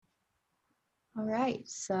All right.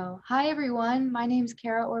 So, hi everyone. My name is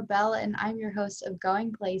Kara Orbell, and I'm your host of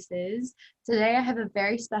Going Places. Today, I have a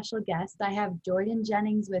very special guest. I have Jordan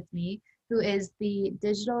Jennings with me, who is the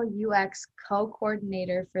digital UX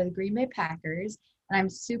co-coordinator for the Green Bay Packers, and I'm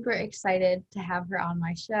super excited to have her on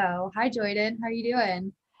my show. Hi, Jordan. How are you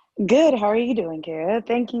doing? Good. How are you doing, Kara?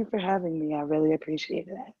 Thank you for having me. I really appreciate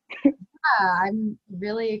that. I'm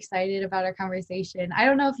really excited about our conversation. I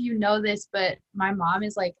don't know if you know this, but my mom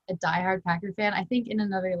is like a diehard Packer fan. I think in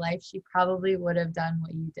another life, she probably would have done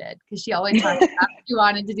what you did because she always talked about what she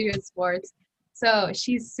wanted to do in sports. So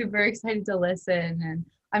she's super excited to listen, and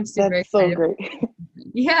I'm super That's so excited. great.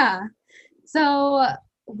 Yeah. So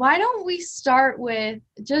why don't we start with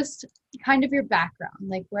just kind of your background?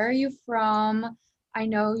 Like, where are you from? I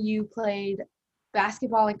know you played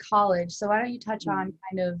basketball in college, so why don't you touch on Mhm.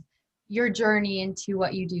 kind of your journey into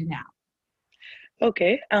what you do now?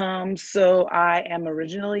 Okay. So I am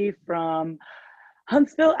originally from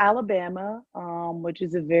Huntsville, Alabama, which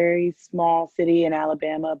is a very small city in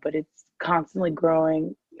Alabama, but it's constantly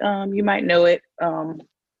growing. You might know it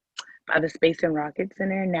by the Space and Rocket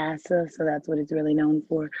Center, NASA, so that's what it's really known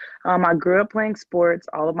for. I grew up playing sports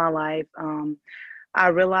all of my life. I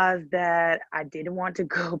realized that I didn't want to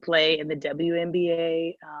go play in the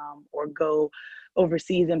WNBA or go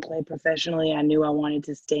overseas and play professionally. I knew I wanted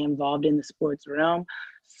to stay involved in the sports realm.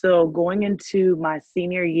 So, going into my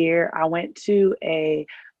senior year, I went to a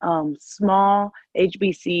small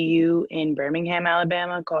HBCU in Birmingham,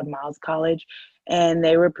 Alabama called Miles College. And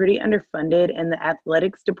they were pretty underfunded, and the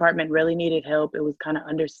athletics department really needed help. It was kind of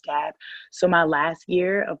understaffed. So my last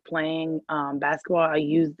year of playing basketball, I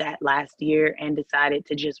used that last year and decided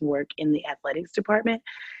to just work in the athletics department.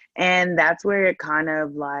 And that's where it kind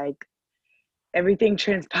of like everything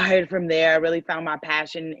transpired from there. I really found my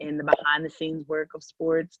passion in the behind the scenes work of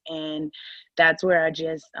sports. And that's where I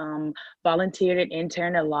just volunteered and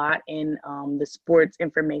interned a lot in the sports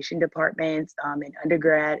information departments in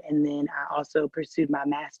undergrad. And then I also pursued my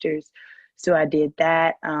master's. So I did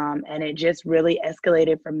that. And it just really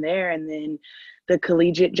escalated from there. And then the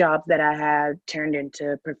collegiate jobs that I had turned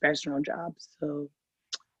into professional jobs. So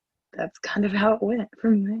that's kind of how it went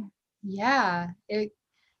from there. Yeah,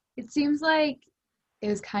 it seems like it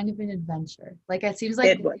was kind of an adventure. Like it seems like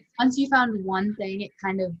It was. once you found one thing, it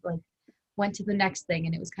kind of like went to the next thing,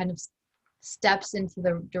 and it was kind of steps into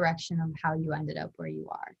the direction of how you ended up where you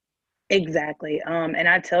are. Exactly. And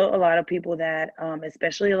I tell a lot of people that,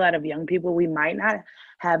 especially a lot of young people, we might not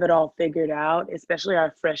have it all figured out, especially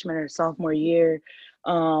our freshman or sophomore year.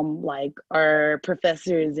 Like our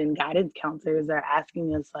professors and guidance counselors are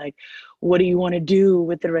asking us, like, what do you want to do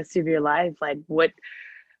with the rest of your life? Like, what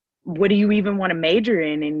do you even want to major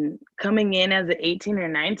in? And coming in as an 18 or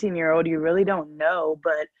 19-year-old, you really don't know.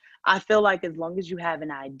 But I feel like as long as you have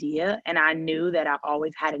an idea, and I knew that I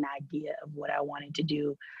always had an idea of what I wanted to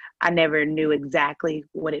do, I never knew exactly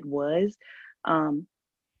what it was. Um,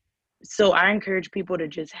 so I encourage people to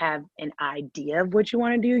just have an idea of what you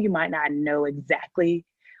want to do. You might not know exactly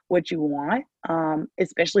what you want,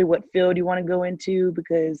 especially what field you want to go into,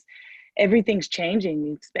 because everything's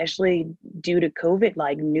changing, especially due to COVID.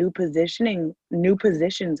 Like new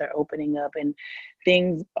positions are opening up, and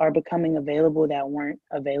things are becoming available that weren't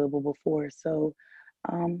available before. So,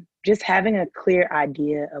 just having a clear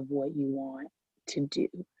idea of what you want to do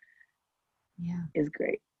Yeah. is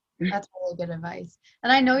great. That's really good advice.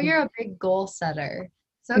 And I know you're a big goal setter.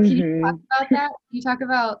 So can you talk Hmm. about that? Can you talk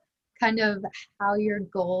about kind of how your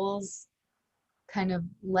goals kind of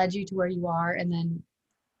led you to where you are and then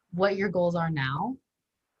what your goals are now?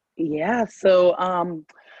 Yeah. So,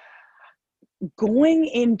 going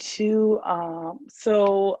into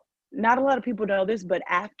so not a lot of people know this, but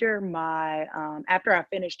after I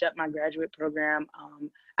finished up my graduate program,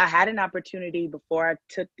 I had an opportunity before I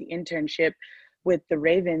took the internship with the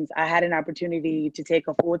Ravens. I had an opportunity to take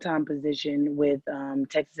a full-time position with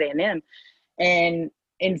Texas A&M. And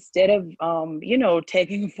instead of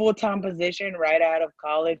taking a full-time position right out of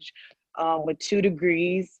college with 2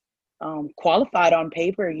 degrees, qualified on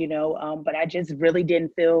paper, but I just really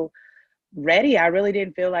didn't feel ready. I really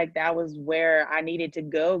didn't feel like that was where I needed to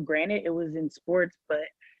go. Granted, it was in sports, but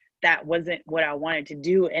that wasn't what I wanted to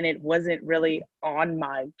do. And it wasn't really on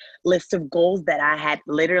my list of goals that I had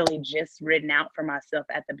literally just written out for myself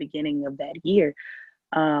at the beginning of that year.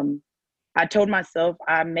 Um, I told myself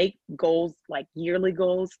I make goals, like yearly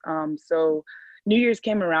goals. So New Year's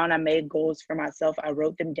came around, I made goals for myself. I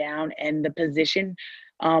wrote them down, and the position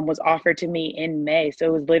was offered to me in May. So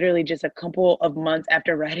it was literally just a couple of months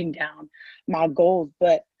after writing down my goals.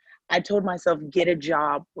 But I told myself, get a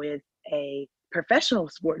job with a professional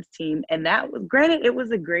sports team. And that was, granted, it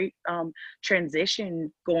was a great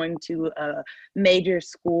transition going to a major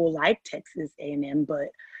school like Texas A&M, but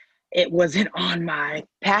it wasn't on my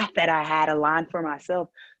path that I had aligned for myself.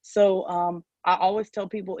 So I always tell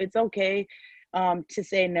people it's okay to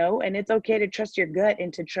say no, and it's okay to trust your gut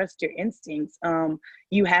and to trust your instincts.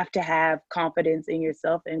 You have to have confidence in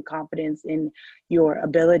yourself and confidence in your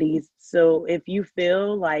abilities. So if you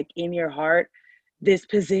feel like in your heart, this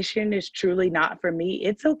position is truly not for me,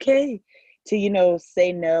 it's okay to,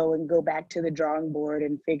 say no and go back to the drawing board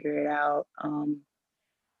and figure it out.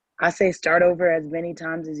 I say start over as many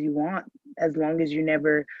times as you want, as long as you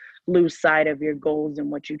never lose sight of your goals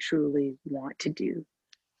and what you truly want to do.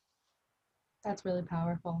 That's really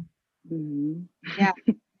powerful. Hmm. Yeah,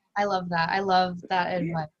 I love that. I love that Yeah.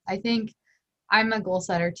 advice. I think I'm a goal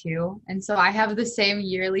setter too. And so I have the same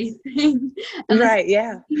yearly thing. And this, Right.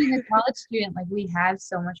 Yeah. being a college student, like we have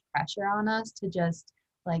so much pressure on us to just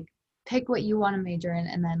like pick what you want to major in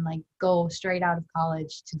and then like go straight out of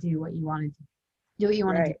college to do what you want to do what you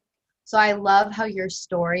want to do. Right. So I love how your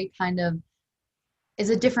story kind of is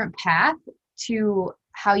a different path to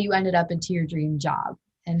how you ended up into your dream job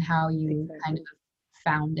and how you kind of Exactly.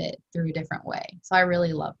 found it through a different way. So I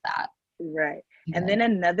really love that. Right. And Yeah. then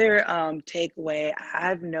another takeaway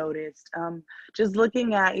I've noticed, just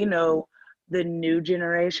looking at, the new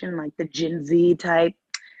generation, like the Gen Z type,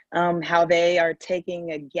 how they are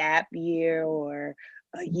taking a gap year or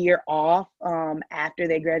a year off after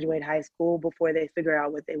they graduate high school before they figure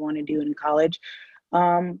out what they want to do in college.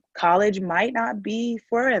 College might not be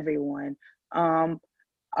for everyone. Um,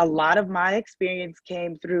 a lot of my experience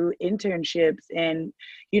came through internships and,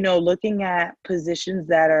 looking at positions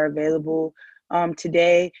that are available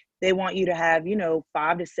today. They want you to have,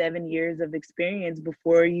 5 to 7 years of experience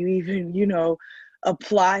before you even,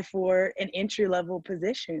 apply for an entry level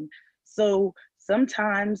position. So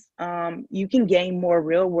sometimes you can gain more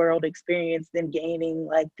real world experience than gaining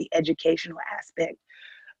like the educational aspect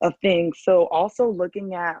of things. So also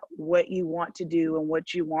looking at what you want to do and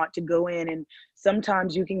what you want to go in, and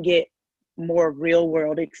sometimes you can get more real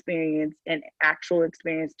world experience and actual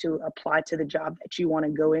experience to apply to the job that you want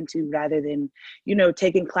to go into rather than,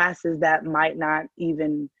 taking classes that might not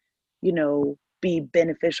even, be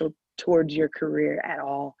beneficial towards your career at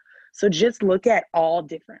all. So just look at all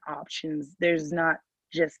different options. There's not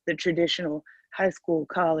just the traditional high school,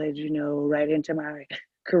 college, right into my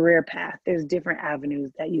career path. There's different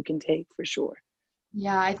avenues that you can take for sure.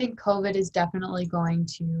 Yeah, I think COVID is definitely going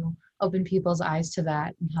to open people's eyes to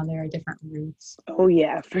that and how there are different routes. Oh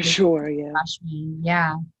yeah, for sure. Yeah. Freshman,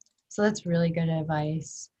 yeah. So that's really good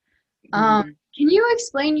advice. Um, Mhm. can you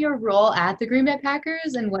explain your role at the Green Bay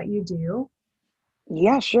Packers and what you do?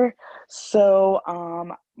 Yeah, sure. So,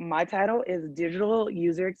 my title is Digital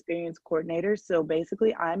User Experience Coordinator. So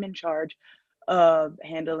basically, I'm in charge of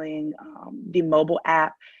handling the mobile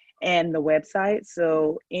app and the website.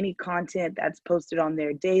 So any content that's posted on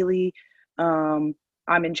there daily, um,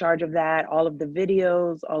 I'm in charge of that. All of the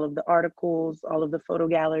videos, all of the articles, all of the photo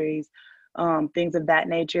galleries, things of that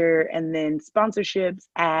nature, and then sponsorships,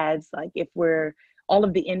 ads. Like if we're all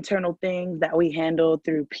of the internal things that we handle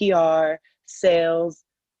through PR, sales,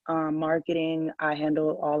 marketing. I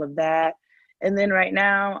handle all of that. And then right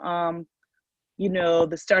now,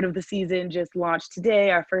 the start of the season just launched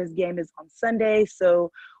today. Our first game is on Sunday.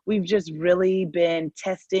 So we've just really been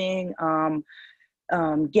testing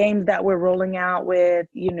games that we're rolling out with,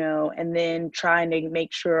 and then trying to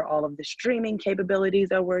make sure all of the streaming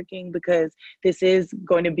capabilities are working because this is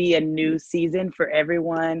going to be a new season for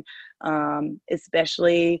everyone,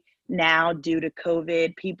 especially now due to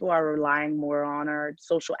COVID. People are relying more on our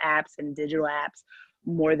social apps and digital apps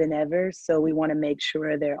more than ever. So we want to make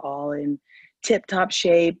sure they're all in tip top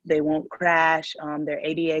shape. They won't crash. They're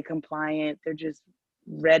ADA compliant. They're just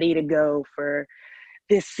ready to go for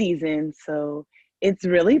this season. So it's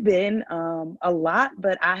really been a lot,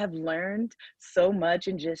 but I have learned so much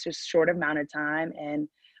in just a short amount of time. And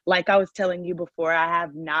like I was telling you before, I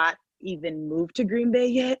have not even moved to Green Bay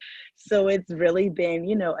yet. So it's really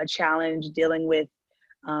been, a challenge dealing with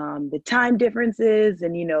the time differences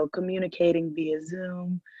and, communicating via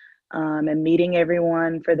Zoom and meeting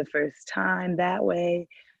everyone for the first time that way.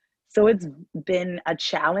 So it's been a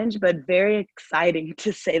challenge, but very exciting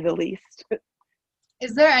to say the least.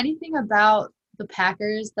 Is there anything about the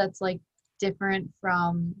Packers that's like different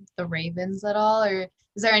from the Ravens at all, or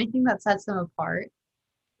is there anything that sets them apart?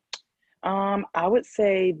 I would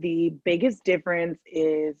say the biggest difference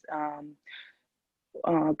is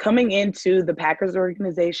coming into the Packers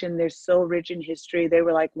organization. They're so rich in history. They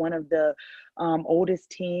were like one of the oldest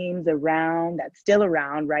teams around that's still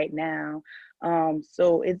around right now.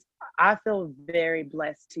 So I feel very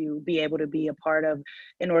blessed to be able to be a part of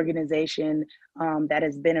an organization that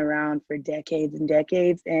has been around for decades and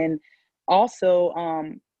decades. And also,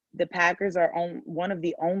 the Packers are one of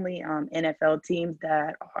the only NFL teams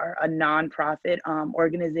that are a nonprofit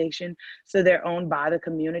organization. So they're owned by the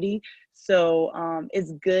community. So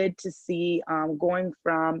it's good to see going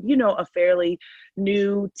from, a fairly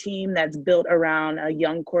new team that's built around a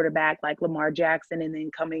young quarterback like Lamar Jackson, and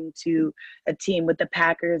then coming to a team with the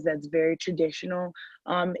Packers that's very traditional.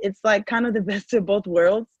 It's like kind of the best of both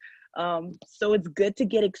worlds. So it's good to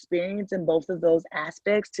get experience in both of those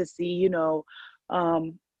aspects to see,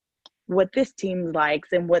 um, what this team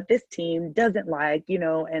likes and what this team doesn't like,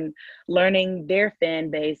 and learning their fan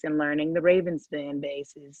base and learning the Ravens fan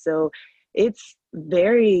bases. So it's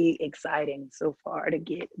very exciting so far to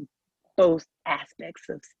get both aspects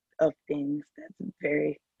of things. I'm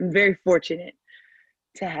very fortunate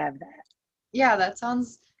to have that. Yeah,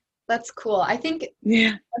 that's cool. I think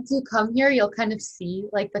Yeah. once you come here, you'll kind of see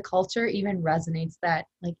like the culture even resonates that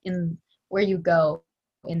like in where you go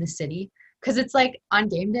in the city. Because it's like on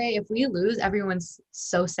game day, if we lose, everyone's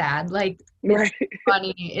so sad. Like it's Right.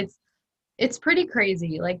 funny. It's pretty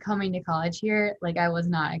crazy. Like coming to college here, like I was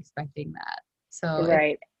not expecting that. So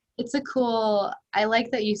Right. it's a cool, I like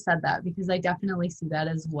that you said that because I definitely see that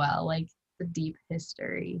as well, like the deep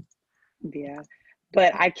history. Yeah.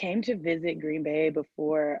 But I came to visit Green Bay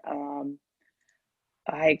before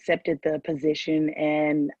I accepted the position,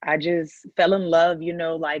 and I just fell in love,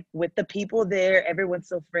 like with the people there. Everyone's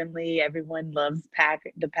so friendly. Everyone loves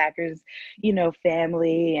the Packers,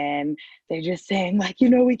 family. And they're just saying like,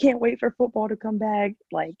 we can't wait for football to come back.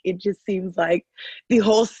 Like, it just seems like the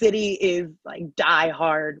whole city is like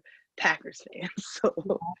diehard Packers fans.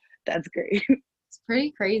 So that's great. It's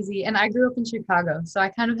pretty crazy. And I grew up in Chicago, so I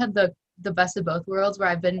kind of had the best of both worlds where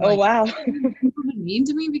I've been Oh, like wow. people been mean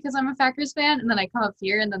to me because I'm a Packers fan, and then I come up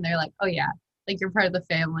here and then they're like, "Oh yeah, like you're part of the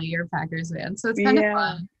family, you're a Packers fan." So it's kind of Yeah.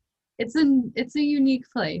 fun. It's a unique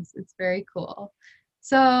place. It's very cool.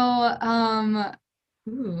 So,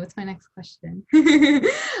 what's my next question?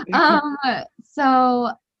 Um,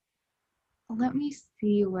 so let me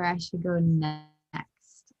see where I should go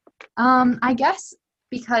next. I guess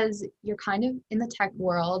because you're kind of in the tech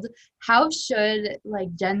world, how should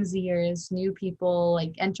like Gen Zers, new people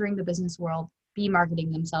like entering the business world be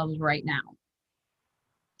marketing themselves right now?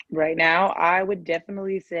 Right now, I would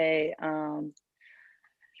definitely say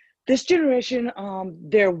this generation,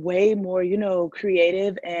 they're way more,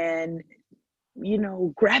 creative and,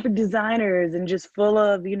 graphic designers and just full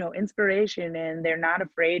of, inspiration. And they're not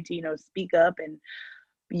afraid to, speak up and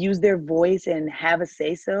use their voice and have a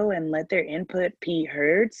say so and let their input be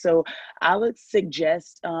heard. So I would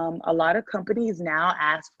suggest a lot of companies now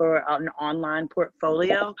ask for an online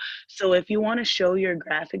portfolio. So if you want to show your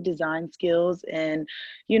graphic design skills and,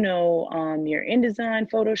 your InDesign,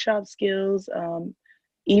 Photoshop skills,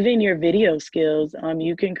 even your video skills,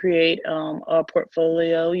 you can create a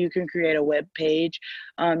portfolio, you can create a web page,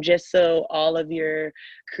 just so all of your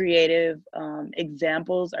creative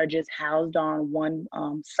examples are just housed on one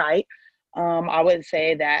site. I would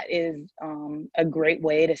say that is a great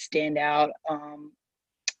way to stand out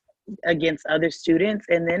against other students.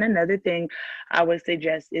 And then another thing I would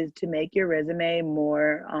suggest is to make your resume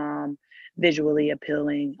more visually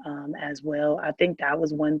appealing as well. I think that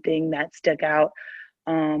was one thing that stuck out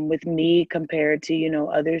with me compared to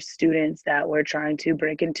other students that were trying to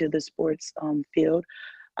break into the sports field.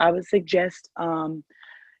 I would suggest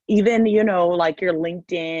even like your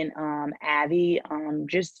LinkedIn, Abby,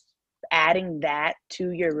 just adding that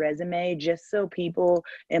to your resume just so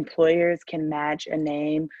employers can match a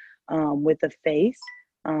name with a face.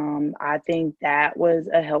 I think that was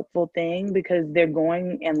a helpful thing because they're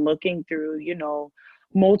going and looking through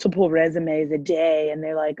multiple resumes a day, and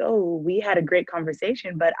they're like, oh, we had a great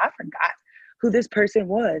conversation, but I forgot who this person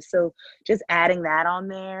was. So just adding that on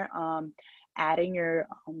there, adding your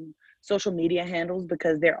social media handles,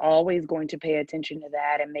 because they're always going to pay attention to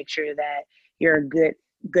that and make sure that you're a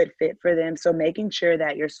good fit for them. So making sure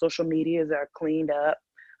that your social medias are cleaned up,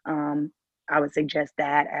 I would suggest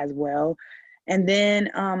that as well. And then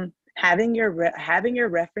having your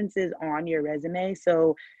references on your resume,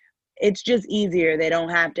 so it's just easier. They don't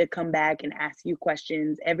have to come back and ask you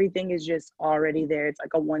questions. Everything is just already there. It's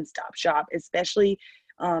like a one-stop shop, especially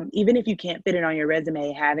even if you can't fit it on your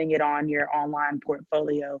resume, having it on your online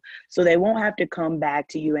portfolio. So they won't have to come back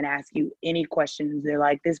to you and ask you any questions. They're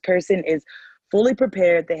like, this person is fully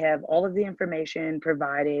prepared. They have all of the information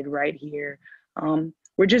provided right here.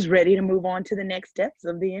 We're just ready to move on to the next steps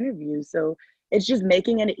of the interview. So it's just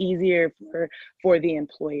making it easier for the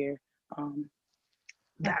employer. um,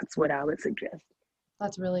 That's that's what I would suggest.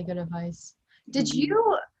 that's really good advice. Did Mhm.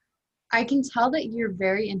 you I can tell that you're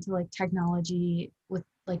very into like technology with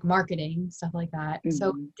like marketing, stuff like that.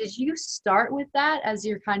 So Mhm. did you start with that as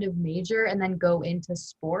your kind of major and then go into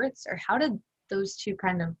sports, or how did those two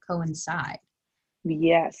kind of coincide?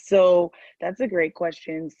 Yeah, so that's a great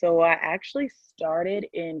question. So I actually started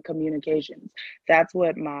in communications. That's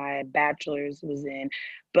what my bachelor's was in,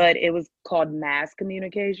 but it was called mass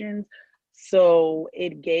communications. So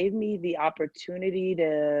it gave me the opportunity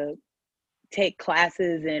to take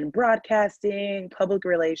classes in broadcasting, public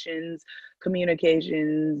relations,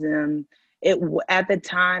 communications. At the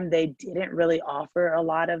time they didn't really offer a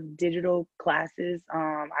lot of digital classes.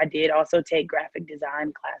 I did also take graphic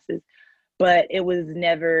design classes, but it was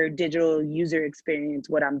never digital user experience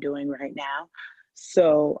what I'm doing right now.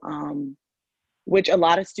 So, which a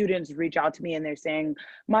lot of students reach out to me and they're saying,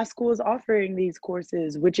 my school is offering these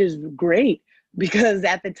courses, which is great because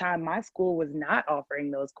at the time my school was not offering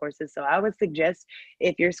those courses. So I would suggest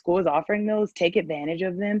if your school is offering those, take advantage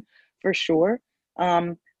of them for sure.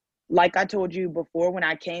 Um, like I told you before, when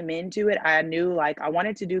I came into it, I knew like I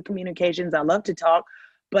wanted to do communications. I love to talk,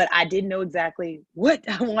 but I didn't know exactly what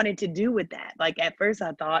I wanted to do with that. Like at first,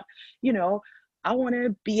 I thought, you know, I want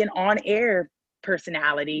to be an on air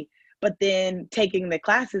personality. But then taking the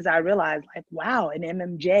classes, I realized, like, wow, in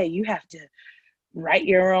MMJ, you have to write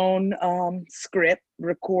your own script,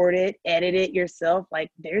 record it, edit it yourself. Like,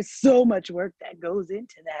 there's so much work that goes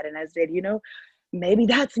into that. And I said, maybe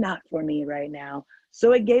that's not for me right now.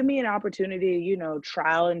 So it gave me an opportunity to,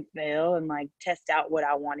 trial and fail and like test out what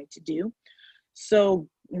I wanted to do. So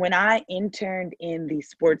when I interned in the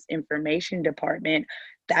sports information department,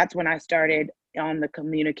 that's when I started on the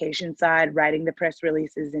communication side, writing the press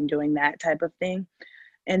releases and doing that type of thing.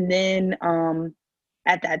 And then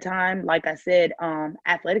at that time, like I said,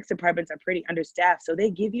 athletics departments are pretty understaffed, so they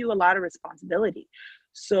give you a lot of responsibility.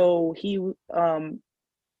 So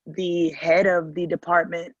the head of the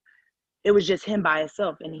department, it was just him by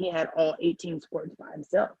himself, and he had all 18 sports by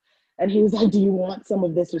himself. And he was like, do you want some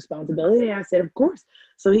of this responsibility? And I said, of course.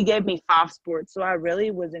 So he gave me 5 sports. So I really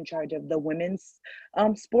was in charge of the women's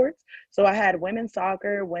sports. So I had women's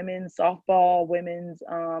soccer, women's softball, women's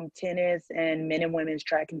tennis, and men and women's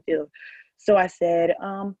track and field. So I said,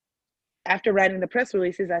 after writing the press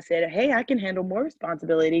releases, I said, hey, I can handle more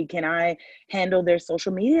responsibility. Can I handle their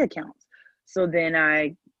social media accounts? So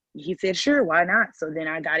then he said, sure, why not? So then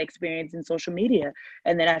I got experience in social media.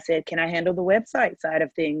 And then I said, can I handle the website side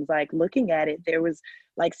of things? Like looking at it, there was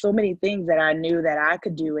like so many things that I knew that I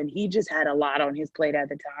could do. And he just had a lot on his plate at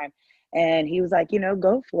the time. And he was like,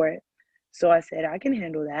 go for it. So I said, I can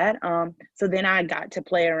handle that. So then I got to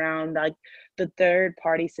play around. Like the third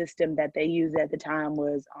party system that they used at the time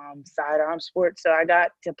was Sidearm Sports. So I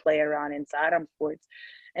got to play around in Sidearm Sports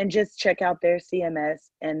and just check out their CMS.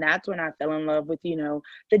 And that's when I fell in love with,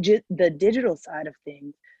 the digital side of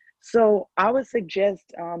things. So I would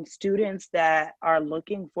suggest students that are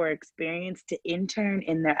looking for experience to intern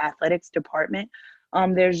in their athletics department.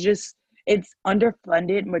 There's just it's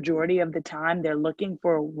underfunded majority of the time. They're looking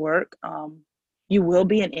for work. You will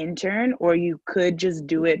be an intern, or you could just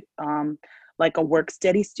do it like a work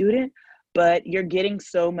study student, but you're getting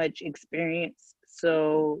so much experience.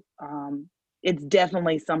 So it's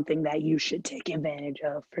definitely something that you should take advantage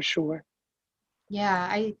of for sure.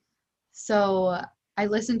 Yeah, so I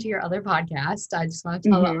listened to your other podcast. I just want to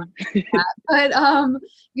tell Hmm. But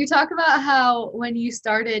you talk about how when you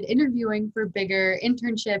started interviewing for bigger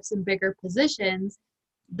internships and bigger positions,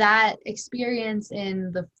 that experience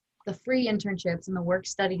in the free internships and the work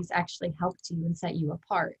studies actually helped you and set you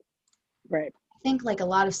apart. Right, I think like a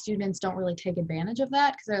lot of students don't really take advantage of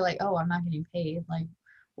that because they're like, oh, I'm not getting paid. Like,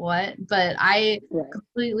 what? But I right,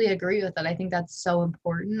 completely agree with that. I think that's so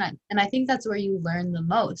important. And I think that's where you learn the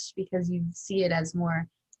most because you see it as more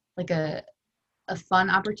like a fun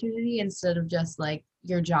opportunity instead of just like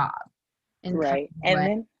your job and kind right. of And what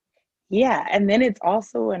then yeah, and then it's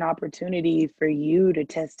also an opportunity for you to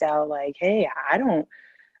test out like, hey, I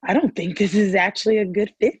don't think this is actually a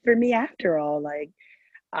good fit for me after all. Like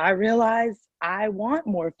I realized I want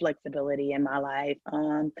more flexibility in my life.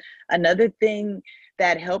 Another thing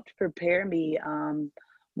that helped prepare me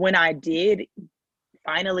when I did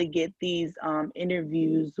finally get these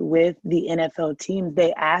interviews with the NFL teams,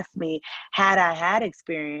 they asked me, had I had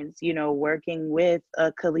experience, working with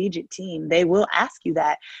a collegiate team? They will ask you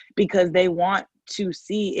that because they want to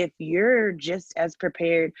see if you're just as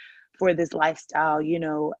prepared for this lifestyle,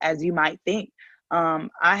 as you might think.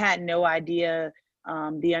 I had no idea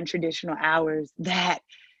the untraditional hours that,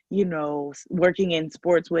 working in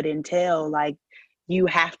sports would entail. Like, you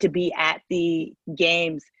have to be at the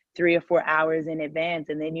games 3 or 4 hours in advance,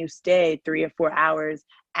 and then you stay 3 or 4 hours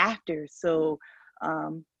after. So,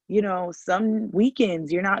 some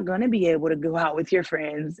weekends you're not going to be able to go out with your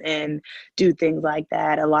friends and do things like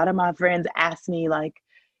that. A lot of my friends ask me, like,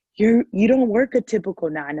 you don't work a typical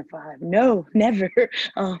 9 to 5. No, never.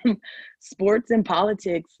 Um, Sports and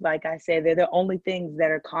politics, like I said, they're the only things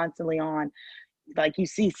that are constantly on. Like, you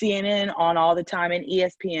see CNN on all the time and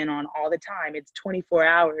ESPN on all the time. It's 24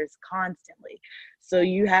 hours constantly. So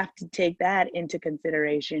you have to take that into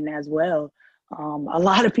consideration as well. A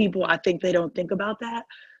lot of people, I think they don't think about that.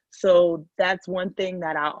 So that's one thing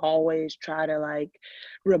that I always try to like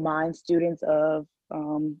remind students of.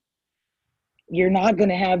 You're not going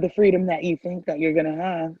to have the freedom that you think that you're going to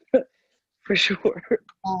have for sure.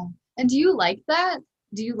 And do you like that?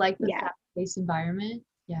 Do you like the Yeah. fast-paced environment?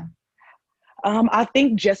 Yeah. I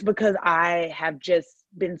think just because I have just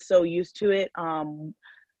been so used to it,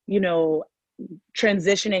 you know,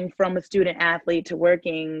 transitioning from a student athlete to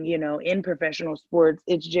working, in professional sports,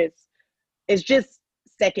 it's just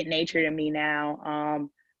second nature to me now.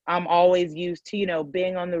 I'm always used to,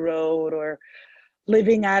 being on the road or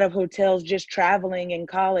living out of hotels, just traveling in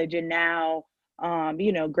college. And now,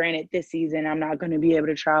 granted, this season I'm not going to be able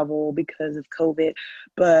to travel because of COVID,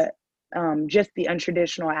 but just the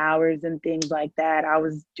untraditional hours and things like that, I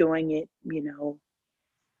was doing it,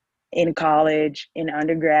 in college, in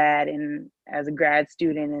undergrad, and as a grad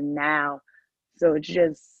student, and now. So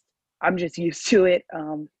I'm just used to it.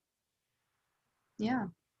 Yeah.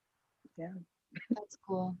 Yeah. That's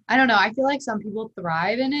cool. I don't know. I feel like some people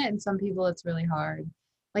thrive in it and some people it's really hard.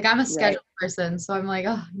 Like I'm a Right. schedule person, so I'm like,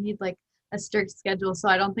 oh, I need like a strict schedule. So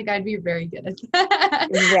I don't think I'd be very good at that.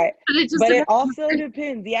 Right. But it just But it depends. also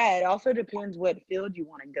depends. Yeah, it also depends what field you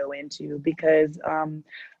want to go into, because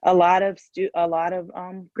a lot of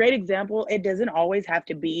great example, it doesn't always have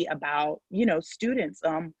to be about, students.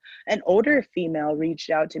 An older female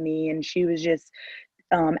reached out to me, and she was just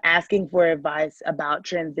asking for advice about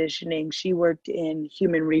transitioning. She worked in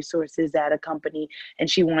human resources at a company, and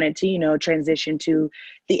she wanted to, transition to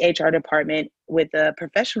the HR department with a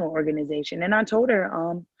professional organization. And I told her,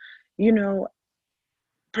 you know,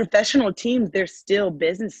 professional teams, they're still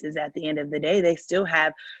businesses at the end of the day. They still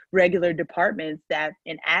have regular departments that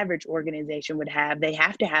an average organization would have. They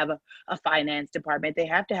have to have a finance department. They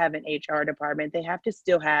have to have an HR department. They have to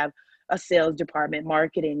still have a sales department,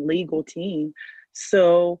 marketing, legal team.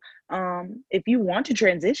 So if you want to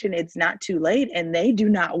transition, it's not too late. And they do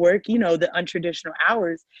not work, the untraditional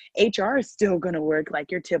hours. HR is still going to work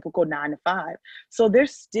like your typical 9 to 5. So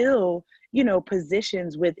there's still,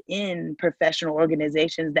 positions within professional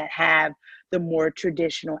organizations that have the more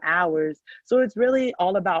traditional hours. So it's really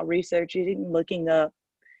all about researching, looking up,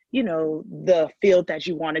 the field that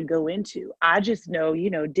you want to go into. I just know,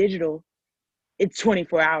 digital, it's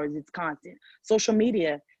 24 hours, it's constant. Social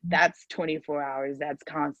media, that's 24 hours, that's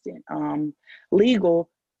constant. Legal,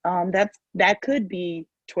 that could be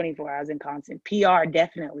 24 hours and constant. PR,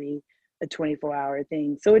 definitely a 24-hour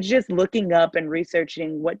thing. So it's just looking up and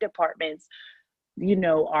researching what departments,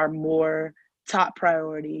 are more top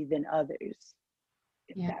priority than others,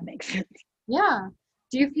 if Yeah. that makes sense. Yeah.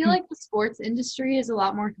 Do you feel like the sports industry is a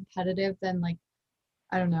lot more competitive than like,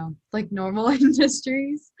 I don't know, like normal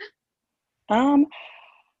industries? Um,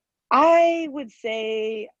 I would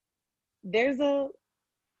say there's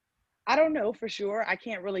I don't know for sure. I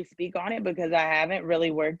can't really speak on it because I haven't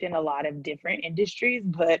really worked in a lot of different industries,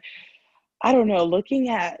 but I don't know, looking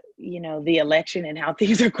at, the election and how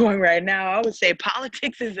things are going right now, I would say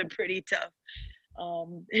politics is a pretty tough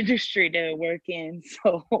industry to work in.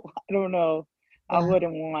 So I don't know. I Yeah.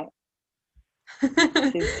 wouldn't want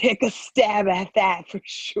to take a stab at that for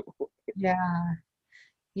sure. Yeah.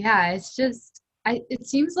 Yeah, it's just it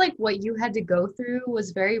seems like what you had to go through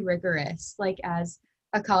was very rigorous, like as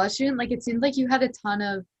a college student. Like it seemed like you had a ton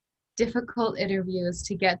of difficult interviews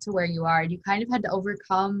to get to where you are. You kind of had to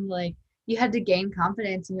overcome like you had to gain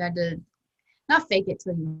confidence and you had to not fake it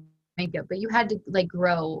till you make it, but you had to like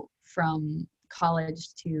grow from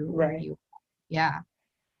college to where Right. you yeah.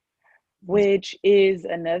 That's Which is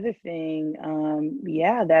another thing,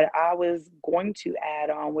 yeah, that I was going to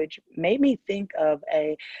add on, which made me think of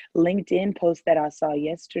a LinkedIn post that I saw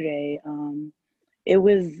yesterday. It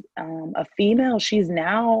was a female. She's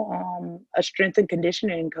now a strength and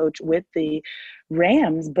conditioning coach with the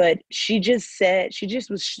Rams, but she just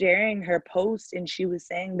was sharing her post, and she was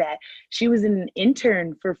saying that she was an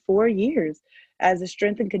intern for 4 years as a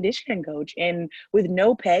strength and conditioning coach, and with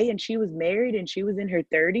no pay. And she was married, and she was in her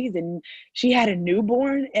 30s, and she had a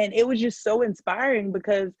newborn. And it was just so inspiring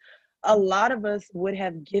because a lot of us would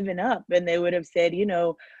have given up and they would have said,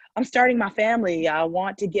 I'm starting my family. I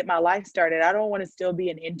want to get my life started. I don't want to still be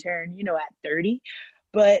an intern, at 30.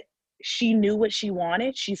 But she knew what she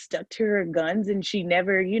wanted. She stuck to her guns and she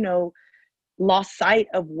never, lost sight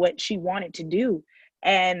of what she wanted to do.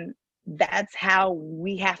 And that's how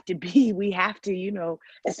we have to be. We have to,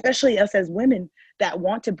 especially us as women that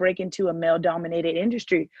want to break into a male dominated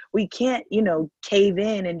industry, we can't, cave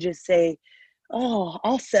in and just say, oh,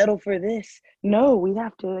 I'll settle for this. No, we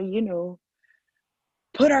have to,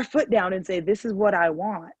 put our foot down and say, this is what I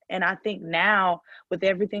want. And I think now with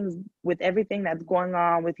everything that's going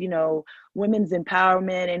on with, women's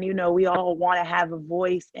empowerment and, we all want to have a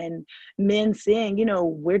voice and men saying,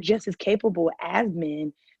 we're just as capable as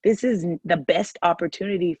men. This is the best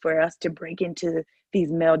opportunity for us to break into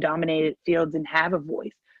these male dominated fields and have a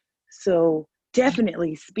voice. So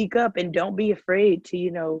definitely speak up and don't be afraid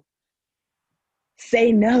to,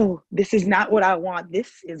 say, no, this is not what I want.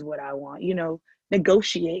 This is what I want,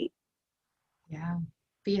 negotiate. Yeah.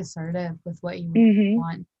 Be assertive with what you Mm-hmm.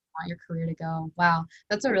 want your career to go. Wow.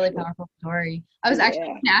 That's a really Sure. powerful story. I was actually Yeah.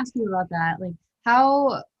 going to ask you about that. Like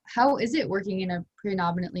how is it working in a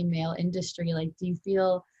predominantly male industry? Like, do you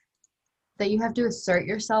feel that you have to assert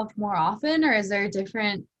yourself more often, or is there a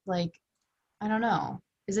different, like, I don't know.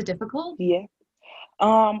 Is it difficult? Yeah.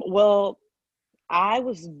 Well, I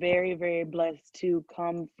was very, very blessed to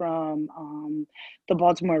come from the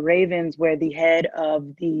Baltimore Ravens, where the head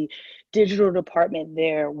of the digital department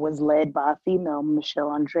there was led by a female, Michelle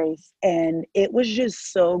Andres. And it was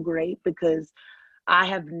just so great because I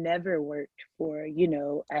have never worked for,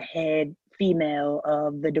 a head female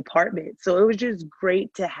of the department. So it was just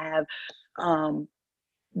great to have um,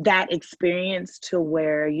 that experience to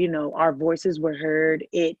where, our voices were heard.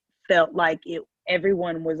 It felt like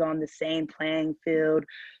everyone was on the same playing field.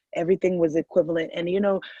 Everything was equivalent. And,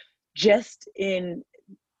 just in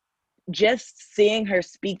just seeing her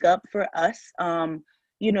speak up for us,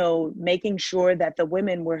 making sure that the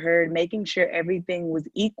women were heard, making sure everything was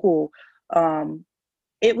equal. Um,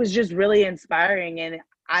 it was just really inspiring. And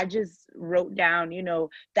I just wrote down,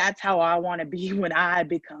 that's how I want to be when I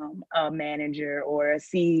become a manager or a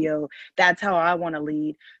CEO. That's how I want to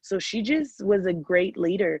lead. So she just was a great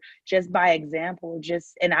leader just by example.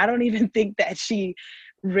 And I don't even think that she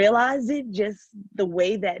realized it, just the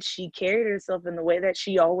way that she carried herself and the way that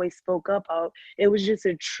she always spoke up. It was just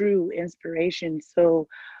a true inspiration. So,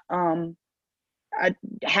 um, I,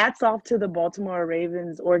 hats off to the Baltimore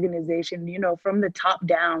Ravens organization. From the top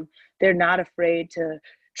down, they're not afraid to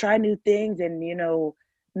try new things and,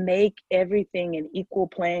 make everything an equal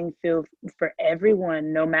playing field for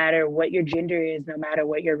everyone, no matter what your gender is, no matter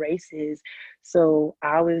what your race is. So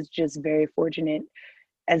I was just very fortunate,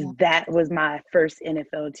 as Yeah. that was my first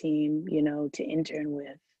NFL team, to intern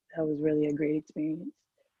with. That was really a great experience.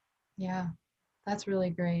 Yeah. That's really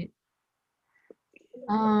great.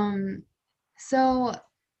 Um, so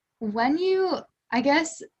when you, I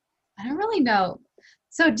guess, I don't really know.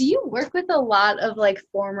 So do you work with a lot of like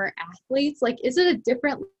former athletes? Like, is it a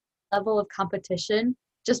different level of competition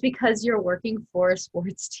just because you're working for a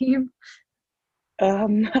sports team?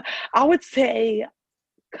 Um, I would say,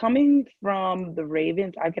 coming from the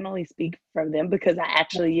Ravens, I can only speak from them because I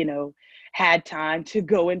actually, had time to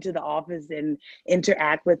go into the office and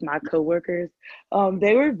interact with my coworkers.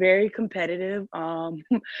 They were very competitive.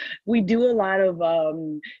 We do a lot of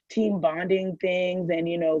team bonding things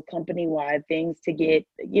and, company-wide things to get,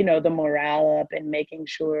 the morale up and making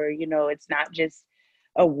sure, it's not just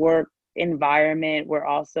a work environment. We're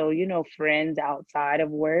also, friends outside of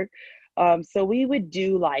work. So we would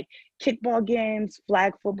do like kickball games,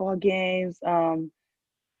 flag football games,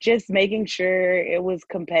 just making sure it was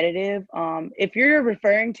competitive. If you're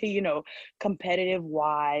referring to, competitive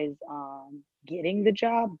wise, getting the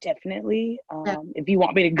job, definitely. Yeah. If you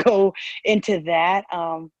want me to go into that,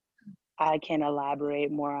 I can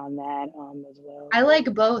elaborate more on that as well. I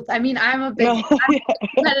like both. I mean, No, I'm a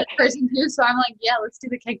competitive person too, so I'm like, yeah, let's do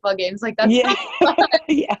the kickball games. Like that's yeah,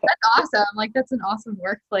 yeah, that's awesome. Like that's an awesome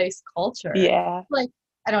workplace culture. yeah, Like,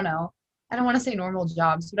 I don't know. I don't want to say normal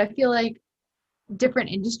jobs, but I feel like different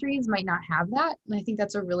industries might not have that. And I think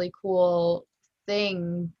that's a really cool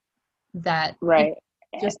thing that right.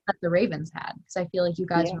 just that the Ravens had, because I feel like you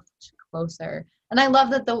guys Yeah, were much closer. And I love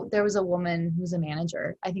that there was a woman who's a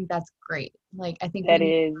manager. I think that's great. Like I think we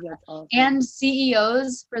need, that's awesome. and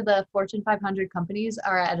CEOs for the Fortune 500 companies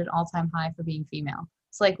are at an all-time high for being female.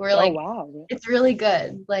 It's like we're Oh, like wow. it's really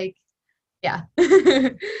good. Like yeah.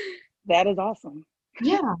 That is awesome.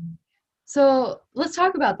 Yeah. So let's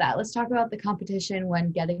talk about that. Let's talk about the competition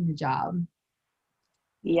when getting the job.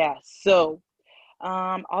 Yeah. So,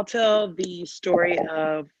 I'll tell the story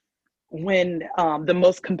of when the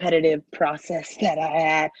most competitive process that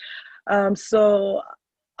I had. So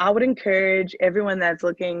I would encourage everyone that's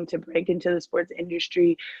looking to break into the sports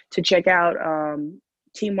industry to check out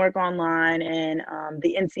Teamwork Online and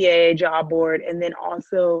the NCAA job board, and then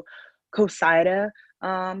also COSIDA.com.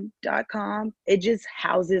 It just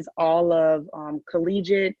houses all of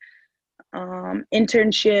collegiate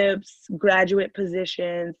internships, graduate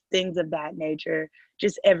positions, things of that nature.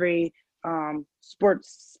 Just every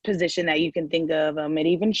sports position that you can think of. It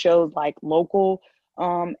even shows like local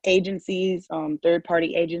agencies, third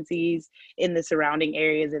party agencies in the surrounding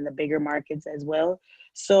areas and the bigger markets as well.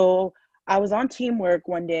 So I was on Teamwork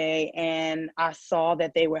one day and I saw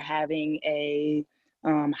that they were having a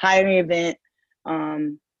hiring event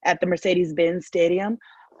at the Mercedes Benz Stadium.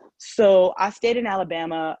 So I stayed in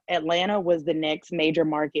Alabama. Atlanta was the next major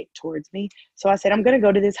market towards me. So I said, I'm going to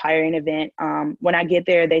go to this hiring event. When I get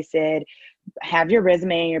there, they said, have your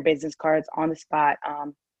resume and your business cards on the spot.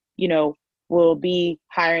 You know, we'll be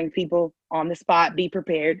hiring people on the spot. Be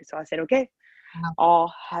prepared. So I said, okay, Wow.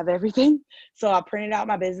 I'll have everything. So I printed out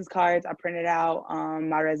my business cards. I printed out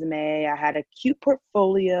my resume. I had a cute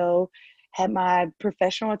portfolio, had my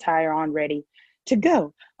professional attire on ready to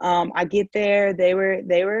go. I get there. They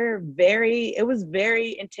were very, it was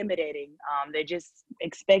very intimidating. They just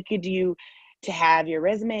expected you to have your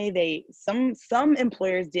resume. Some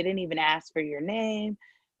employers didn't even ask for your name,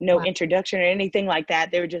 no Wow. introduction or anything like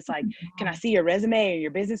that. They were just like, can I see your resume or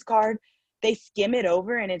your business card? They skim it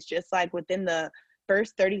over and it's just like within the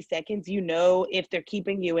first 30 seconds, you know, if they're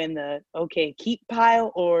keeping you in the okay, keep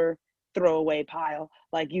pile or throwaway pile.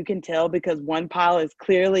 Like you can tell because one pile is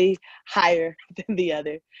clearly higher than the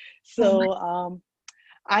other. Oh my, So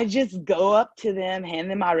I just go up to them, hand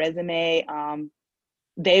them my resume.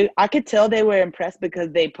 I could tell they were impressed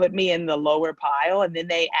because they put me in the lower pile and then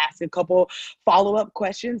they asked a couple follow-up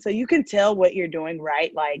questions. So you can tell what you're doing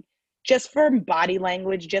right, like just from body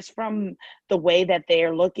language, just from the way that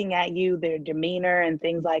they're looking at you, their demeanor and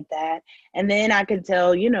things like that. And then I could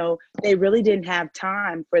tell, they really didn't have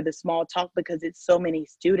time for the small talk because it's so many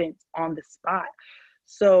students on the spot.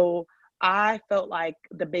 So I felt like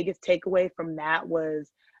the biggest takeaway from that was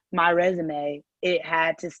my resume. It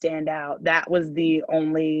had to stand out. That was the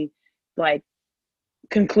only like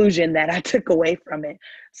conclusion that I took away from it.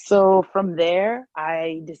 So from there,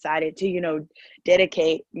 I decided to,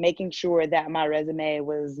 dedicate making sure that my resume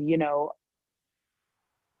was,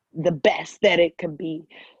 the best that it could be.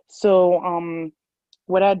 So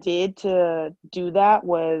what I did to do that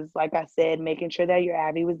was, like I said, making sure that your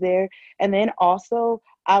Abby was there. And then also,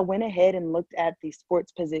 I went ahead and looked at the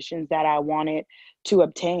sports positions that I wanted to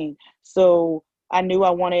obtain. So I knew I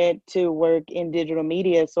wanted to work in digital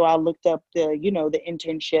media. So I looked up the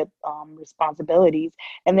internship responsibilities.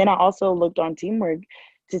 And then I also looked on Teamwork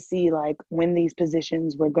to see like when these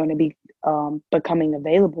positions were going to be becoming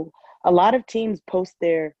available. A lot of teams post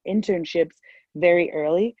their internships very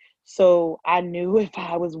early. So I knew if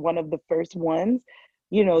I was one of the first ones,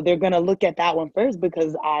 they're going to look at that one first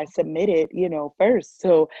because I submitted, first.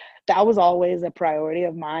 So that was always a priority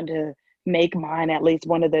of mine to make mine at least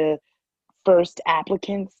one of the first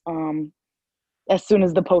applicants as soon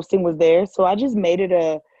as the posting was there. So I just made it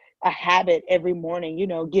a habit every morning,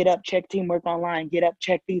 get up, check Teamwork Online, get up,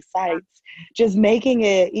 check these sites, just making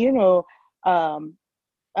it, um,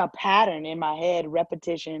 a pattern in my head,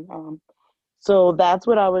 repetition. So that's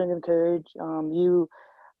what I would encourage you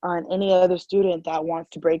and any other student that wants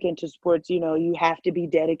to break into sports. You have to be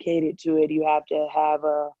dedicated to it. You have to have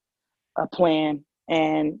a plan.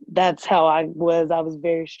 And that's how I was. I was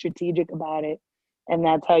very strategic about it. And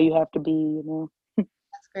that's how you have to be.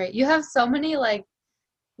 that's great. You have so many like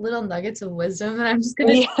little nuggets of wisdom, and I'm just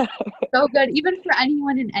gonna say Yeah, so good, even for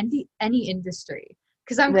anyone in any industry.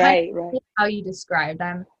 Because I'm kind right, right. of how you described.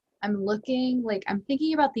 I'm looking like I'm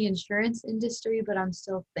thinking about the insurance industry, but I'm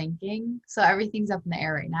still thinking. So everything's up in the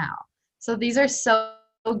air right now. So these are so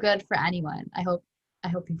good for anyone. I hope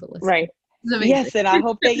people listen. Right. It's amazing. Yes, and I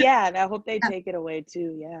hope they Yeah. take it away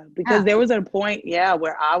too. Yeah, because Yeah. there was a point, yeah,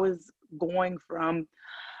 where I was going from.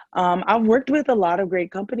 I've worked with a lot of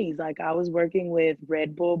great companies. Like I was working with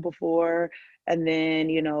Red Bull before, and then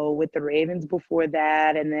with the Ravens before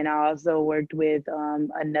that, and then I also worked with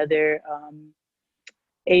another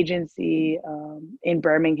agency in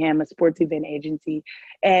Birmingham, a sports event agency,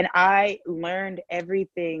 and I learned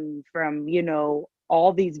everything from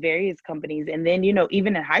all these various companies. And then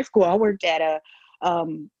even in high school, I worked at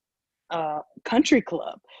um, a country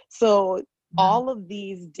club. So Wow. all of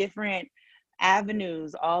these different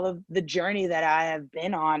avenues, all of the journey that I have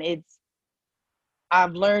been on,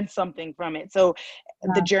 I've learned something from it. So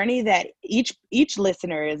the Yeah. journey that each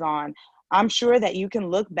listener is on, I'm sure that you can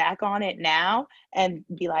look back on it now and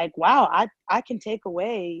be like, wow, I can take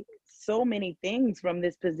away so many things from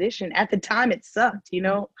this position. At the time it sucked, you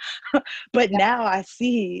know, but Yeah. now I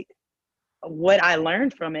see what I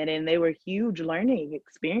learned from it, and they were huge learning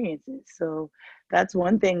experiences. So that's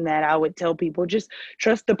one thing that I would tell people, just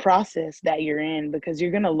trust the process that you're in, because you're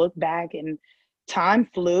going to look back and time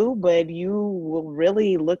flew, but you will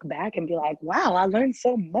really look back and be like, wow, I learned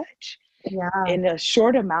so much Yeah, in a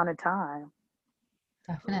short amount of time.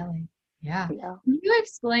 definitely. Yeah. Yeah. Can you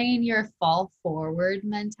explain your fall forward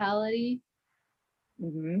mentality?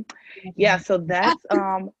 Hmm. Yeah, Okay. so that's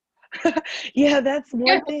yeah, that's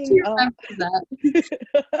Yeah, one thing. she remembers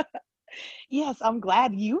that. Yes, I'm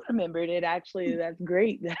glad you remembered it actually. That's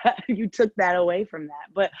great that you took that away from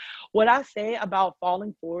that. But what I say about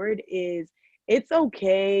falling forward is it's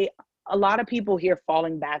okay. A lot of people hear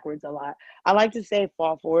falling backwards a lot. I like to say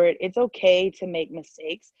fall forward. It's okay to make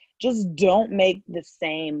mistakes. Just don't make the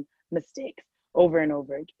same mistakes over and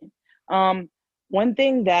over again. Um, One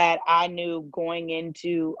thing that I knew going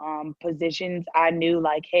into positions, I knew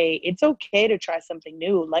like, hey, it's okay to try something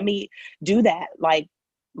new. Let me do that. Like,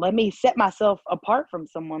 let me set myself apart from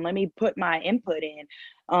someone. Let me put my input in.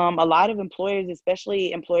 A lot of employers,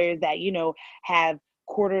 especially employers that, you know, have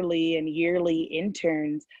quarterly and yearly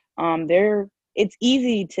interns, they're it's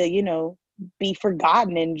easy to, you know, be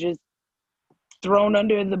forgotten and just thrown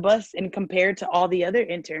under the bus and compared to all the other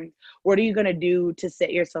interns. What are you going to do to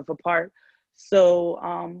set yourself apart? So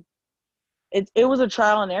it was a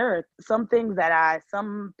trial and error. Some pitches that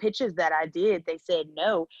I did, they said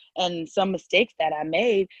no, and some mistakes that I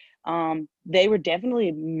made, they were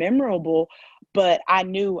definitely memorable. But I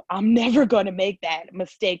knew I'm never going to make that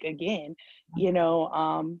mistake again. You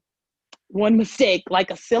know, one mistake,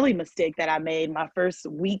 like a silly mistake that I made my first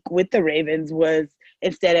week with the Ravens, was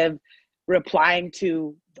instead of replying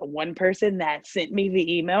to the one person that sent me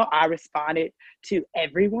the email, I responded to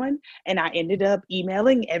everyone, and I ended up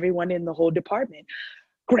emailing everyone in the whole department.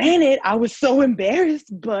 Granted, I was so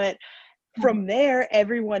embarrassed, but from there,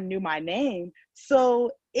 everyone knew my name.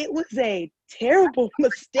 So it was a terrible Oh,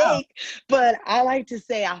 mistake, but I like to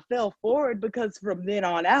say I fell forward because from then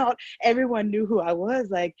on out, everyone knew who I was.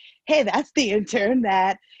 Like, hey, that's the intern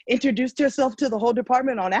that introduced herself to the whole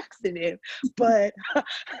department on accident. But,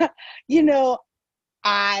 you know,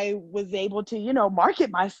 I was able to, you know, market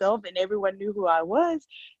myself and everyone knew who I was.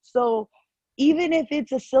 So even if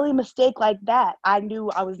it's a silly mistake like that, I knew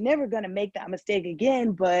I was never going to make that mistake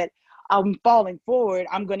again, but I'm falling forward.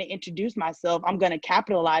 I'm going to introduce myself. I'm going to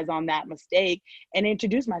capitalize on that mistake and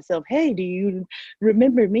introduce myself. Hey, do you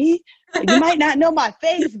remember me? You might not know my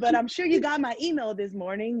face, but I'm sure you got my email this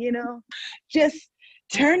morning, you know, just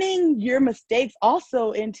turning your mistakes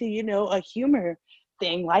also into, you know, a humor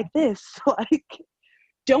thing like this. Like,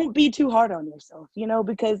 don't be too hard on yourself, you know,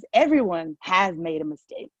 because everyone has made a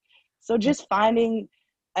mistake. So yeah. just finding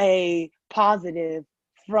a positive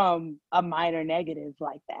from a minor negative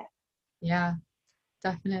like that. Yeah,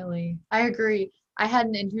 definitely. I agree. I had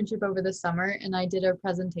an internship over the summer and I did a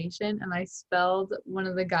presentation and I spelled one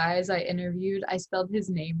of the guys I interviewed, I spelled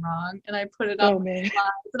his name wrong and I put it on Oh my man.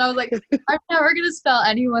 slides. And I was like, I'm never going to spell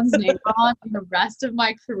anyone's name wrong in the rest of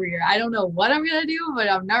my career. I don't know what I'm going to do, but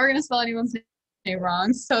I'm never going to spell anyone's name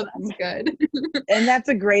wrong. So that's good. And that's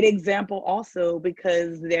a great example also,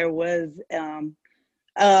 because there was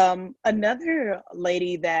another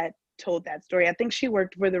lady that told that story. I think she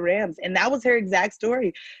worked for the Rams, and that was her exact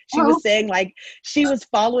story. She Oh, was saying like she was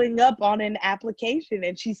following up on an application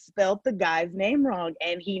and she spelled the guy's name wrong,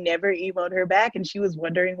 and he never emailed her back, and she was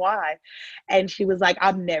wondering why. And she was like,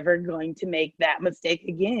 I'm never going to make that mistake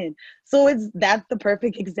again. So that's the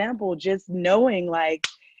perfect example, just knowing like,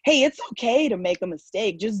 hey, it's okay to make a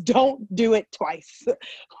mistake. Just don't do it twice.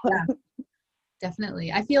 yeah,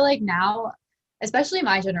 definitely. I feel like now, especially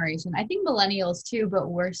my generation, I think millennials too, but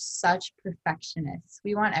we're such perfectionists.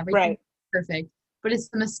 We want everything Right, perfect, but it's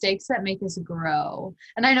the mistakes that make us grow.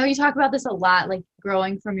 And I know you talk about this a lot, like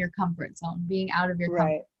growing from your comfort zone, being out of your comfort,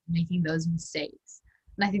 right, making those mistakes.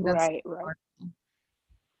 And I think that's right, right. important.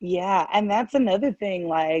 Yeah, and that's another thing,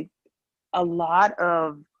 like a lot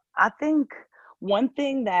of, I think one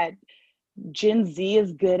thing that Gen Z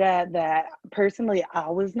is good at that personally I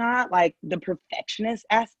was not, like the perfectionist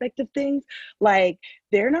aspect of things. Like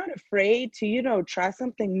they're not afraid to, you know, try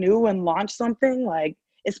something new and launch something, like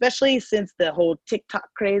especially since the whole TikTok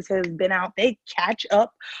craze has been out, they catch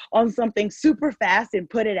up on something super fast and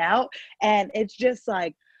put it out. And it's just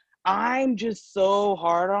like, I'm just so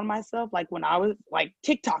hard on myself. Like when I was like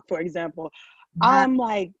TikTok, for example, Yeah, I'm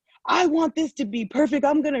like, I want this to be perfect.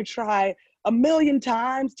 I'm going to try a million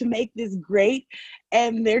times to make this great.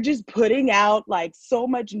 And they're just putting out like so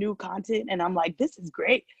much new content. And I'm like, this is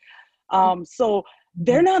great. So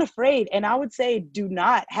they're not afraid. And I would say, do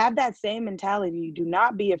not have that same mentality. Do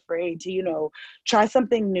not be afraid to, try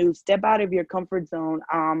something new, step out of your comfort zone.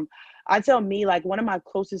 I tell me, like, one of my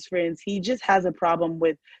closest friends, he just has a problem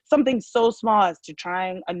with something so small as to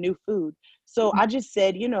trying a new food. So I just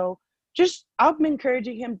said, I'm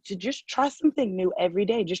encouraging him to just try something new every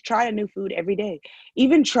day. Just try a new food every day.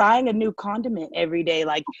 Even trying a new condiment every day.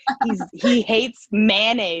 Like he hates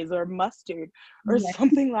mayonnaise or mustard or Yeah.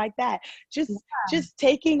 something like that. Just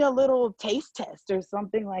taking a little taste test or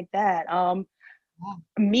something like that.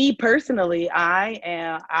 Me personally,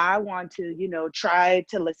 I want to, try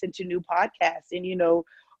to listen to new podcasts and,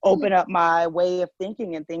 open up my way of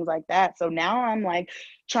thinking and things like that. So now I'm like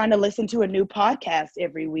trying to listen to a new podcast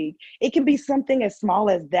every week. It can be something as small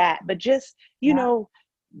as that, but just,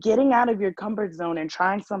 getting out of your comfort zone and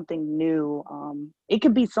trying something new. It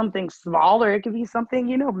could be something small or it could be something,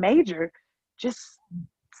 major, just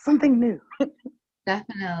something new.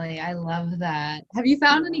 Definitely. I love that. Have you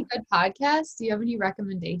found any good podcasts? Do you have any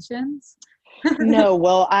recommendations? No,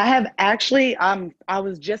 well, I have actually, I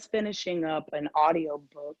was just finishing up an audio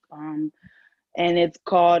book, and it's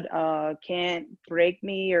called Can't Break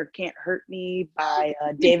Me or Can't Hurt Me by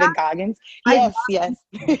Yeah, David Goggins. I Yes, yes,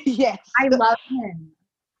 yes. I love him.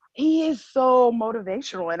 He is so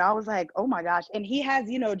motivational. And I was like, oh my gosh. And he has,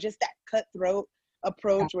 just that cutthroat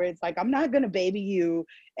approach where it's like, I'm not going to baby you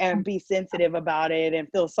and be sensitive about it and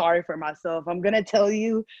feel sorry for myself. I'm going to tell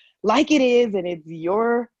you like it is. And it's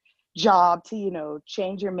your job to,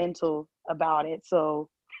 change your mental about it. So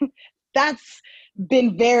that's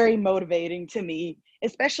been very motivating to me,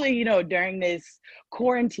 especially, during this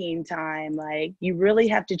quarantine time. Like, you really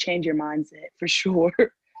have to change your mindset for sure.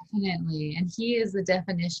 Definitely. And he is the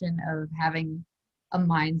definition of having a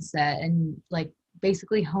mindset and like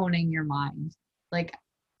basically honing your mind. Like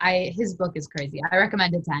his book is crazy. I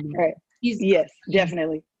recommend it to anyone. Right. He's Yes, he's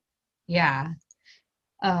definitely. yeah.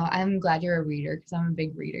 Oh, I'm glad you're a reader because I'm a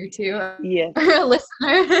big reader too. Yes. Or a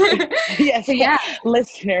listener. Yes. But yeah,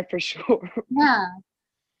 Listener for sure. yeah.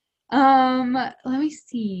 Let me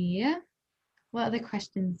see. What other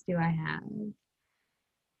questions do I have?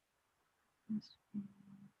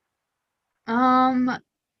 Um,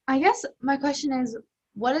 I guess my question is,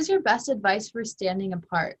 what is your best advice for standing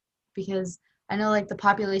apart? Because I know like the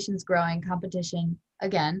population's growing, competition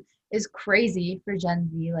again is crazy for Gen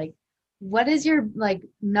Z. Like, what is your like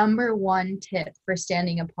number one tip for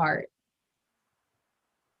standing apart?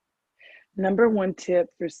 Number one tip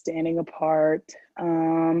for standing apart.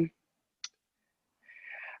 Are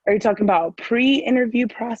you talking about pre-interview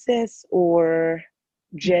process or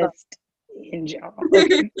But just in general?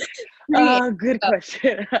 Okay. pretty Good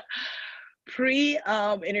question. Pre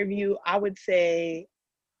interview, I would say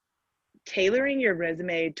tailoring your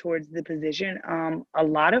resume towards the position. A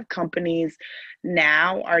lot of companies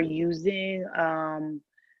now are using a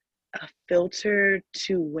filter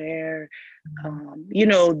to where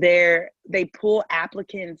they pull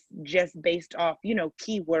applicants just based off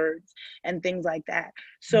keywords and things like that.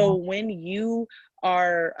 So when you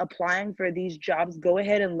are applying for these jobs, go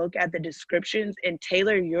ahead and look at the descriptions and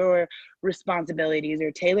tailor your responsibilities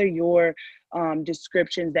or tailor your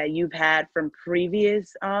descriptions that you've had from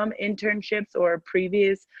previous internships or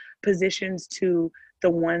previous positions to the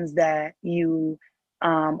ones that you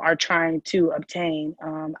are trying to obtain.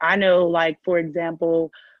 I know, like, for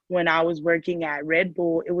example, when I was working at Red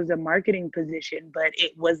Bull, it was a marketing position, but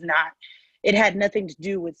it had nothing to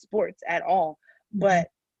do with sports at all. But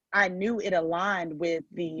I knew it aligned with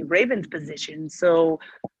the Ravens position. So,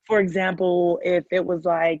 for example, if it was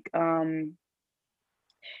like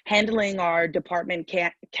handling our department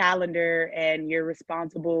calendar and you're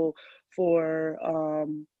responsible for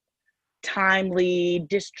timely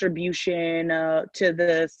distribution to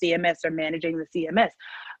the CMS or managing the CMS.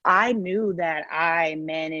 I knew that I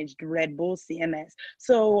managed Red Bull CMS.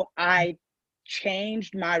 So I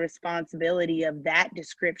changed my responsibility of that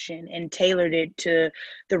description and tailored it to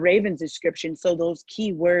the Ravens description. So those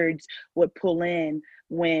keywords would pull in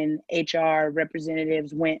when HR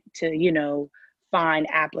representatives went to, find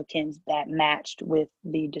applicants that matched with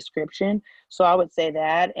the description. So I would say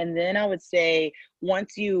that. And then I would say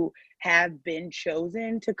once you have been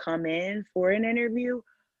chosen to come in for an interview,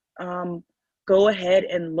 um, go ahead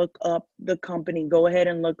and look up the company, go ahead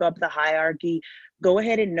and look up the hierarchy, go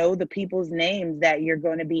ahead and know the people's names that you're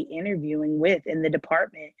going to be interviewing with in the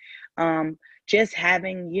department. just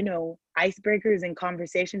having, icebreakers and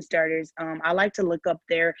conversation starters. I like to look up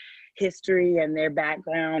their history and their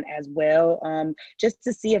background as well, just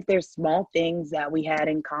to see if there's small things that we had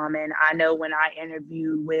in common. I know when I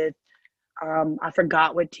interviewed with, I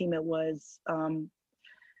forgot what team it was.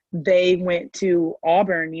 They went to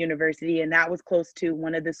Auburn University, and that was close to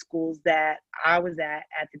one of the schools that I was at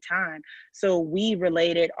the time. So we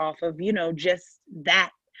related off of, just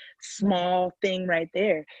that small thing right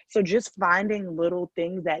there. So just finding little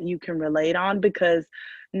things that you can relate on, because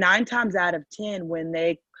 9 times out of 10, when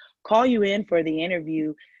they call you in for the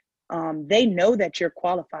interview, they know that you're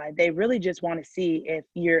qualified. They really just want to see if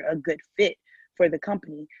you're a good fit for the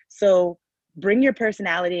company. So bring your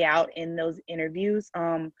personality out in those interviews.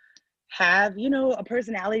 Have, a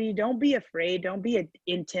personality. Don't be afraid. Don't be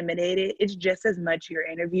intimidated. It's just as much your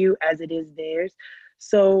interview as it is theirs.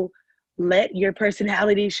 So let your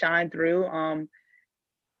personality shine through.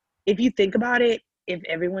 If you think about it, if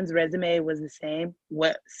everyone's resume was the same,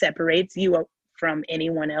 what separates you from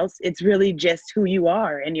anyone else? It's really just who you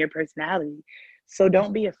are and your personality. So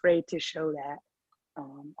don't be afraid to show that,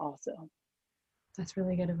 also. That's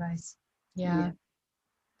really good advice. Yeah. Yeah.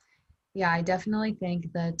 Yeah, I definitely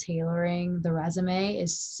think that tailoring the resume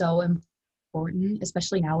is so important,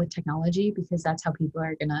 especially now with technology, because that's how people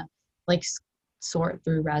are gonna like sort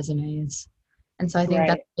through resumes. And so I think that's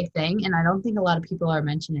Right. a big thing. And I don't think a lot of people are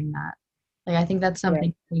mentioning that. Like, I think that's Right.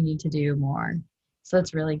 something we need to do more. So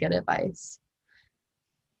that's really good advice.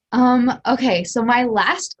 Okay, so my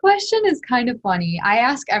last question is kind of funny. I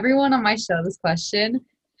ask everyone on my show this question.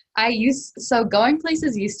 Going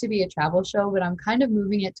Places used to be a travel show, but I'm kind of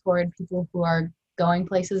moving it toward people who are going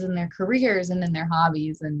places in their careers and in their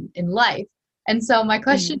hobbies and in life. And so my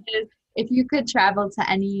question Mhm. is, if you could travel to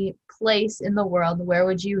any place in the world, where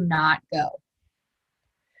would you not go?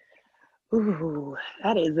 Ooh,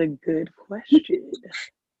 that is a good question.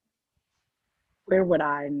 Where would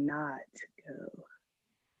I not go?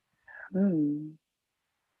 Hmm.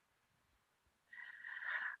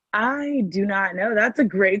 I do not know. That's a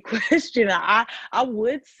great question. I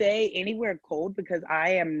would say anywhere cold, because I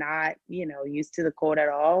am not, used to the cold at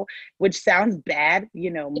all, which sounds bad,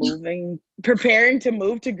 preparing to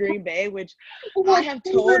move to Green Bay, which I have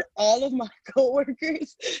told all of my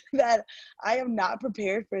coworkers that I am not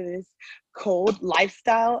prepared for this cold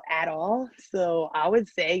lifestyle at all. So I would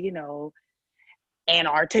say,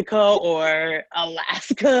 Antarctica or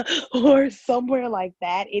Alaska or somewhere like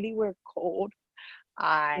that, anywhere cold.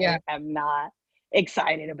 Yeah. I am not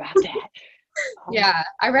excited about that. Um, Yeah,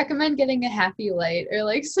 I recommend getting a happy light or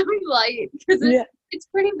like some light because yeah, it's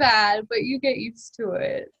pretty bad, but you get used to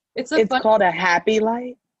it. It's a it's fun. called a happy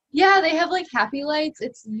light. Yeah, they have like happy lights.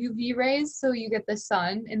 It's UV rays, so you get the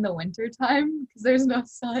sun in the winter time because there's no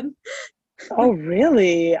sun. Oh,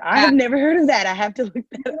 really? I Yeah, have never heard of that. I have to look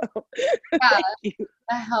that up. yeah, Thank you.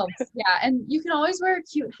 that helps. Yeah, and you can always wear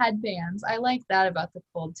cute headbands. I like that about the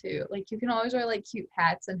cold too. Like you can always wear like cute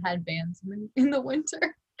hats and headbands in the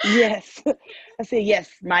winter. Yes. I say yes.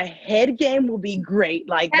 My head game will be great.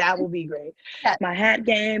 Like that will be great. Yeah, My hat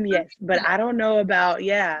game, for yes. But me too. I don't know about,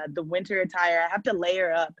 yeah, the winter attire. I have to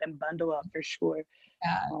layer up and bundle up for sure.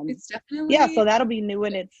 Yeah, Um, it's yeah, definitely so that'll be new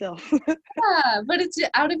in itself. yeah, but it's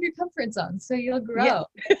out of your comfort zone, so you'll Yeah. grow.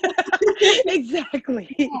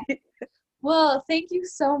 Exactly. Well, thank you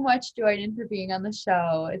so much, Jordan, for being on the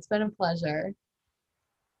show. It's been a pleasure.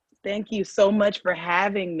 Thank you so much for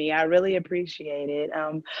having me. I really appreciate it.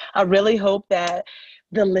 I really hope that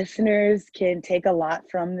the listeners can take a lot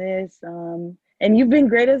from this. And you've been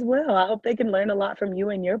great as well. I hope they can learn a lot from you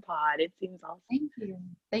and your pod. It seems awesome. Thank you.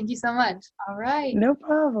 Thank you so much. All right. No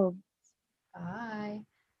problem. Bye.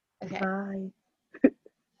 Okay. Bye.